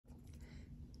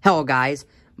Hello guys,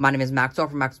 my name is Maxwell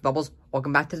from Max Bubbles.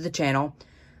 Welcome back to the channel.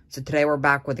 So today we're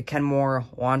back with the Kenmore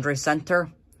Laundry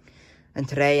Center. And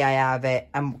today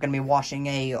I'm going to be washing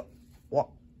a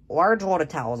large load of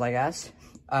towels, I guess.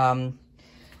 I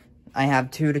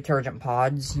have 2 detergent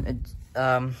pods. It's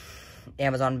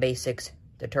Amazon Basics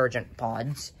detergent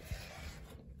pods.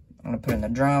 I'm going to put in the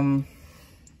drum.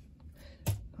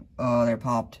 Oh, they're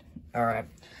popped. Alright.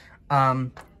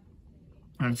 And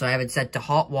so I have it set to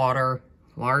hot water.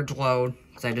 Large load,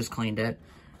 because I just cleaned it.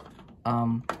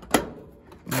 I'm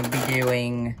going to be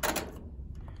doing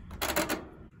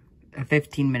a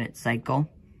 15-minute cycle.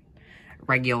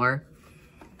 Regular.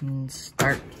 And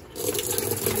start.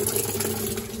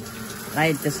 And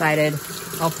I decided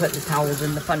I'll put the towels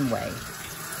in the fun way.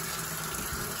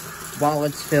 While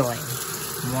it's filling.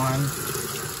 1,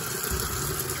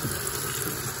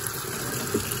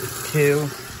 2,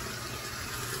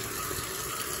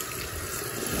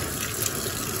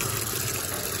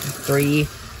 3, 4,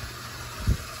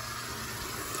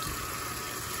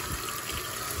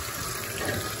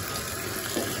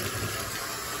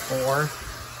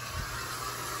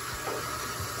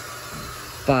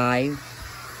 5,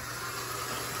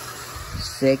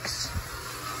 6,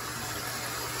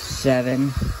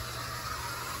 7,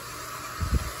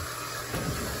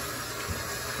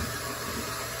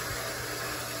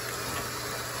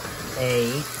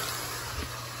 8.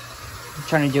 I'm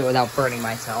trying to do it without burning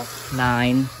myself.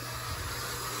 9,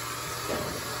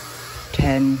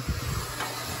 10,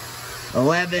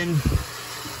 11,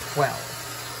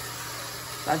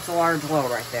 12. That's a large load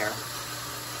right there.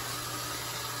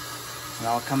 And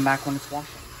I'll come back when it's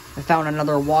washing. I found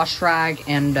another wash rag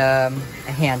and a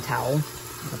hand towel.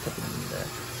 I'll put them in the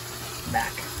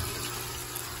back.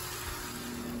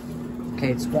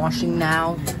 Okay, it's washing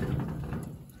now.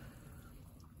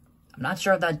 I'm not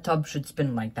sure if that tub should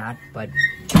spin like that, but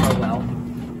oh well.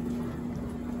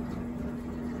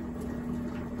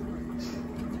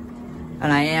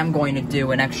 And I am going to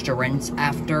do an extra rinse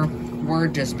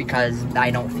afterward, just because I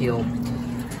don't feel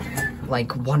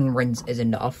like one rinse is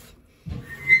enough.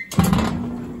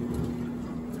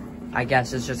 I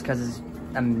guess it's just because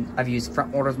I've used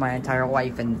front loaders my entire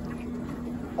life,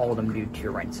 and all of them do 2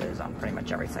 rinses on pretty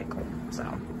much every cycle, so.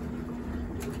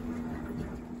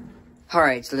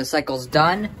 Alright, so the cycle's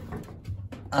done.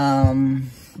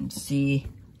 Let's see.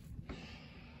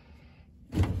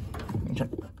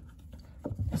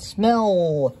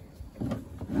 Smell.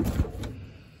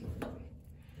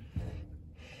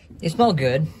 They smell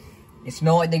good. They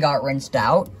smell like they got rinsed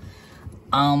out.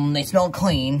 They smell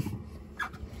clean.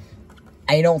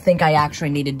 I don't think I actually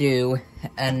need to do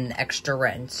an extra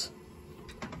rinse,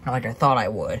 like I thought I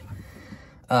would.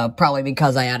 Probably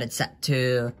because I had it set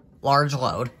to large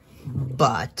load.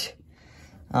 But,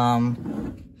 yeah.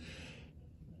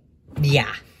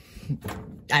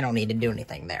 I don't need to do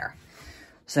anything there.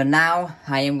 So now,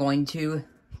 I am going to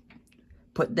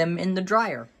put them in the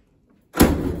dryer.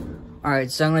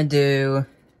 Alright, so I'm going to do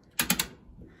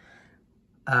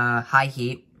high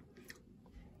heat.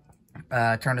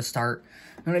 Turn to start.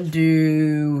 I'm going to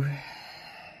do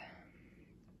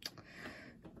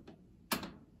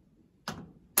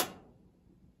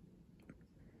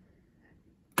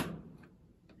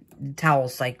the towel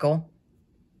cycle.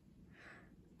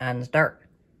 And start.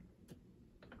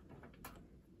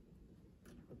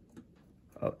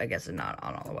 Oh, I guess it's not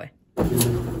on all the way.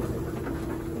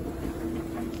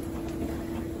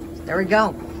 There we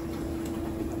go.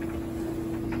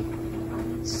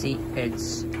 See,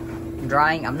 it's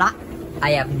drying.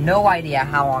 I have no idea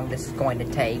how long this is going to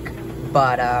take,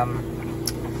 but,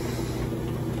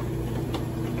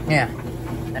 yeah.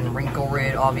 And wrinkle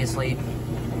rid, obviously,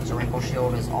 so wrinkle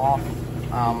shield is off.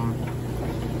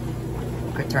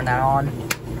 Could turn that on,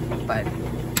 but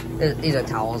these are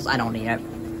towels. I don't need it.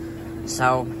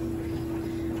 So,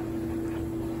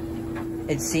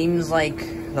 it seems like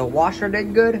the washer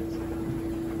did good.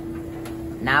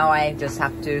 Now I just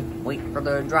have to wait for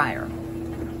the dryer.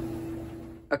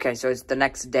 Okay, so it's the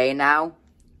next day now.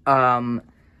 And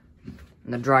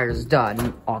the dryer's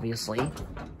done, obviously.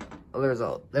 There's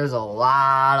a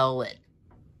lot of lint.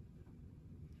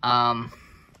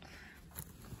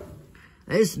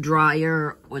 This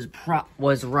dryer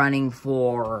was running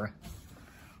for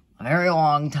a very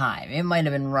long time. It might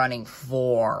have been running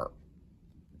for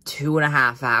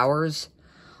 2.5 hours.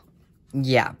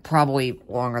 Yeah, probably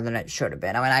longer than it should have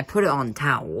been. I mean, I put it on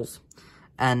towels,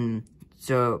 and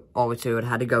so obviously it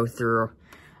had to go through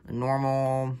a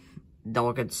normal,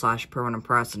 delicate / permanent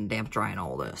press and damp dry and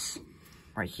all this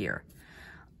right here.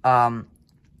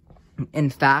 In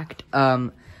fact,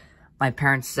 my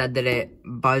parents said that it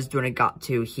buzzed when it got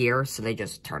to here, so they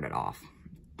just turned it off.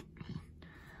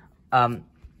 And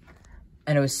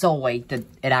it was so late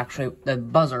that the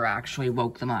buzzer actually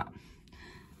woke them up.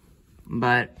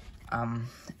 But,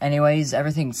 anyways,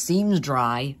 everything seems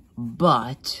dry,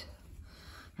 but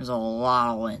there's a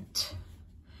lot of lint.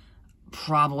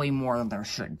 Probably more than there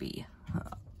should be.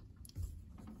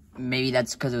 Maybe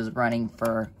that's because it was running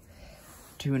for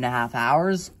 2.5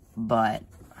 hours, but,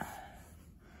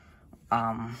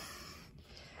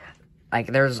 like,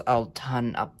 there's a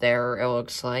ton up there, it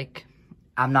looks like.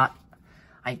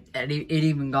 It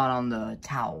even got on the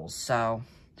towels, so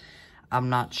I'm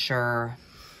not sure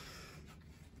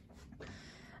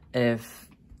if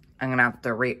I'm gonna have to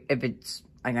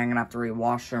I'm gonna have to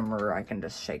rewash them, or I can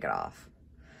just shake it off.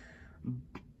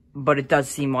 But it does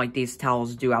seem like these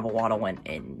towels do have a lot of lint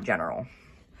in general.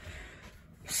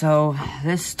 So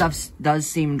this stuff does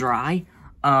seem dry.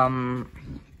 The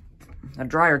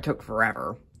dryer took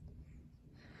forever.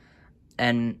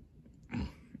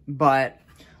 But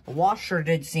the washer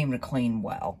did seem to clean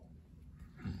well.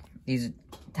 These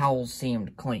towels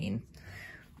seemed clean.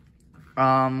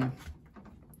 I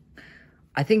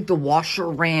think the washer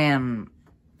ran,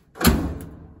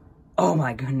 oh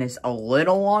my goodness, a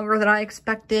little longer than I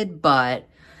expected, but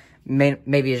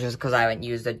maybe it's just because I haven't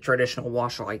used a traditional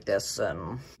washer like this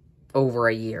in over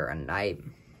a year, and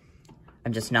I'm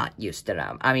just not used to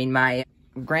them. I mean, my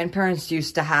grandparents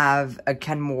used to have a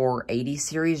Kenmore 80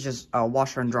 series, just a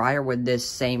washer and dryer with this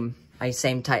same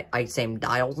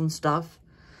dials and stuff.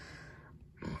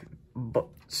 But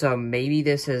so maybe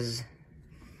this is,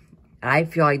 I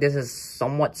feel like this is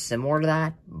somewhat similar to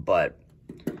that, but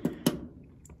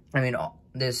I mean,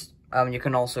 this, you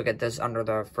can also get this under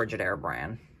the Frigidaire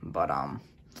brand, but,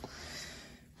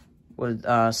 with,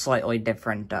 slightly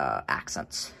different,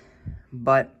 accents.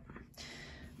 But,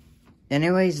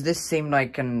 anyways, this seemed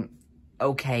like an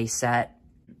okay set.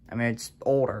 I mean, it's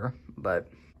older, but,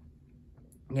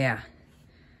 yeah.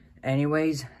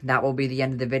 Anyways, that will be the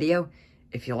end of the video.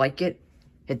 If you like it,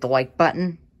 hit the like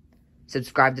button,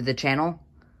 subscribe to the channel,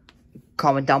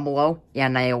 comment down below,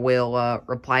 and I will,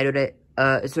 reply to it,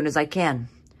 as soon as I can.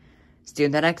 See you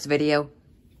in the next video.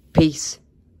 Peace.